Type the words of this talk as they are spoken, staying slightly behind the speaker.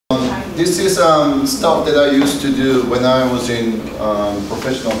This is stuff that I used to do when I was in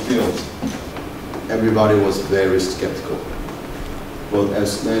professional field. Everybody was very skeptical. But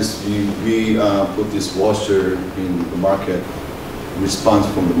as soon as we put this washer in the market, response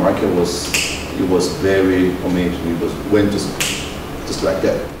from the market was very amazing. It went just like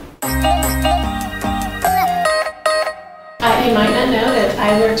that. You might not know that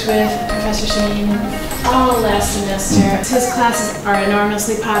I worked with Professor Shin all last semester. His classes are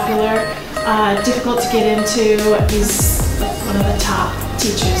enormously popular, difficult to get into. He's one of the top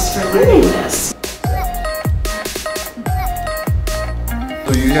teachers for learning this.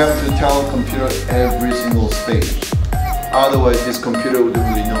 So you have to tell the computer every single stage. Otherwise, this computer wouldn't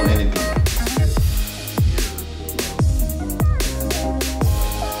really know anything.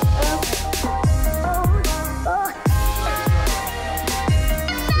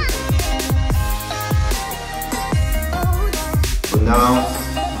 So now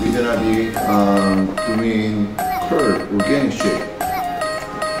we're gonna be doing curve or getting shape.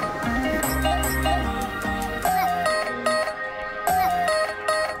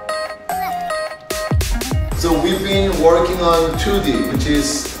 So we've been working on 2D, which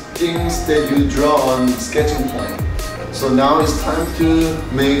is things that you draw on sketching plane. So now it's time to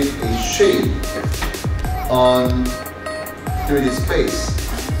make a shape on 3D space.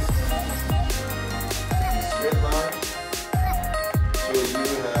 Straight line. So you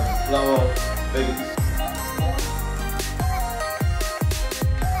have flower base.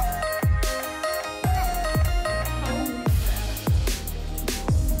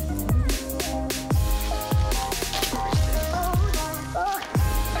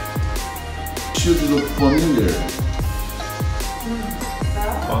 Should look familiar.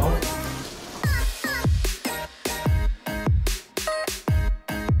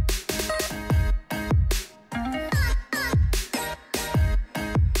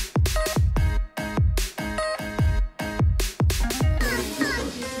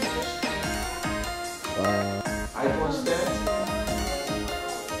 Icon stand.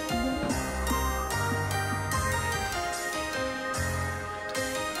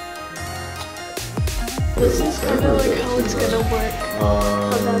 This is kind of like how it's gonna work. How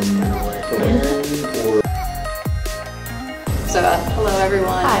that's gonna work. So, hello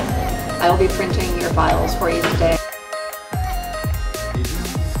everyone. Hi. I will be printing your files for you today.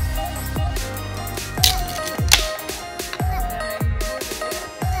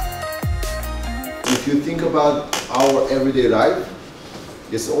 If you think about our everyday life,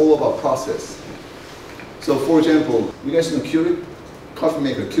 it's all about process. So for example, you guys know Keurig? Coffee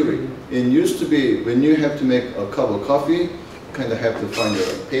maker Keurig. It used to be when you have to make a cup of coffee, you kind of have to find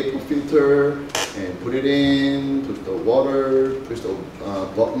a paper filter and put it in, put the water, push the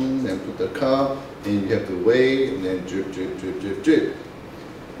button, and put the cup, and you have to wait, and then drip, drip, drip, drip, drip.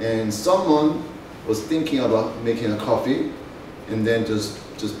 And someone was thinking about making a coffee, and then just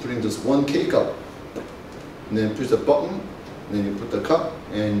putting just one K-cup, and then push the button, and then you put the cup,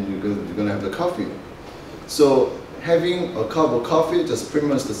 and you're gonna have the coffee. So having a cup of coffee is pretty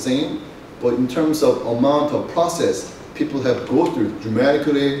much the same, but in terms of amount of process, people have go through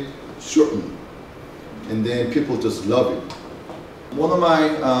dramatically shortened, and then people just love it. One of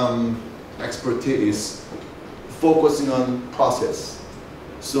my expertise is focusing on process.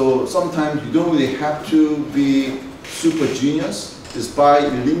 So sometimes you don't really have to be super genius. Just by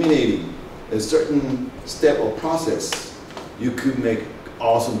eliminating a certain step of process, you could make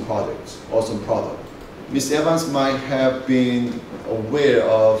awesome products, awesome product. Ms. Evans might have been aware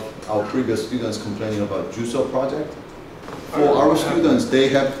of our previous students complaining about juicer project. For our students,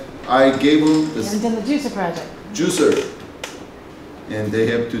 I gave them this Done the juicer project. juicer, and they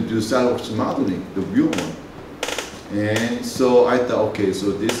have to do SolidWorks modeling, the real one. And so I thought, okay,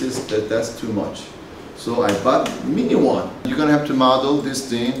 so that's too much. So I bought mini one. You're gonna have to model this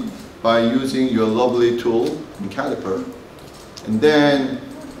thing by using your lovely tool in caliper. And then,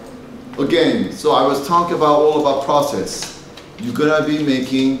 again, so I was talking about all about process. You're gonna be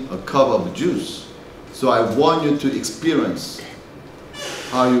making a cup of juice. So I want you to experience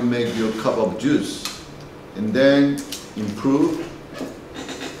how you make your cup of juice and then improve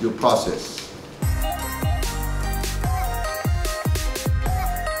your process.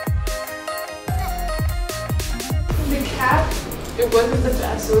 The cap, it wasn't the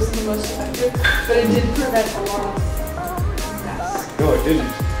best, it wasn't the most effective, but it did prevent a lot of mess. No, it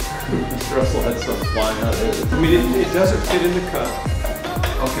didn't. Mr. Russell had stuff flying out of it. I mean, it doesn't fit in the cup.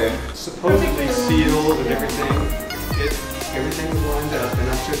 Okay. Supposedly sealed and everything. Everything was lined up, and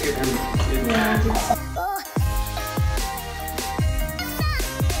I took it and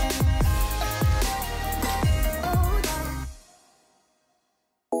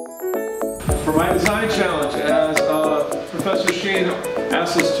My design challenge, as Professor Shin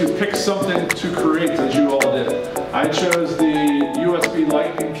asked us to pick something to create, as you all did. I chose the USB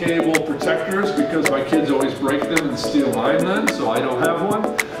lightning cable protectors because my kids always break them and steal mine then, so I don't have one.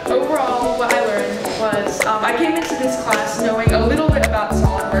 Overall, what I learned was I came into this class knowing a little bit about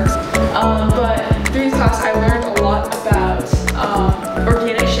SolidWorks, but through this class I learned a lot about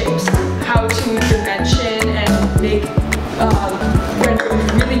organic shapes, how to dimension and make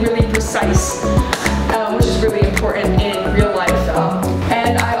rendering really precise, which is really important in real life.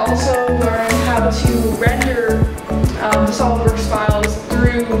 And I also learned how to render the SolidWorks files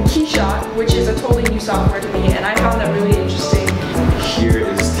through KeyShot, which is a totally new software to me, and I found that really interesting. Here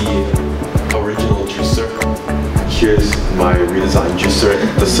is the original juicer. Here's my redesigned juicer.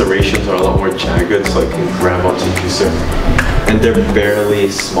 The serrations are a lot more jagged, so I can grab onto the juicer. And they're barely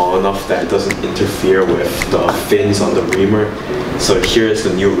small enough that it doesn't interfere with the fins on the reamer. So here's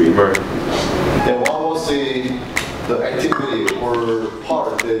the new reamer. And what was the activity or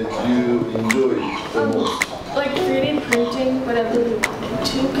part that you enjoyed the most? Like 3D printing, but I really wanted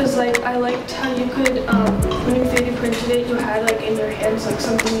to, because like I liked how you could, when you 3D printed it, you had like in your hands like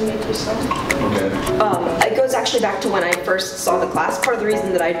something you made yourself. Okay. It goes actually back to when I first saw the class. Part of the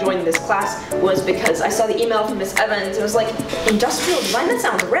reason that I joined this class was because I saw the email from Miss Evans. It was like, industrial design, that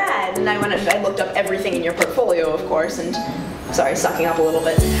sounds rad. And I went and I looked up everything in your portfolio, of course, and sorry, sucking up a little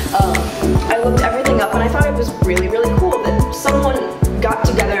bit. I looked everything up and I thought it was really, really cool that someone got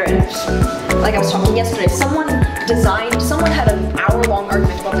together and, like I was talking yesterday, someone had an hour-long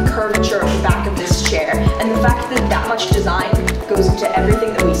argument about the curvature of the back of this chair, and the fact that that much design goes into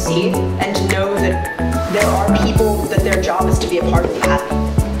everything that we see, and to know that there are people that their job is to be a part of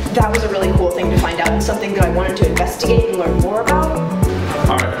that was a really cool thing to find out, and something that I wanted to investigate and learn more about.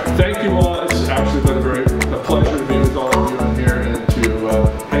 All right, thank you all. It's actually been a pleasure to be with all of you in here and to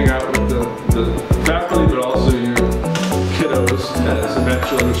hang out with the faculty, but also you kiddos, as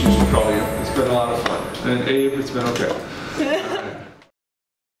eventually, which you should call you. It's been a lot of fun. And Abe, it's been okay.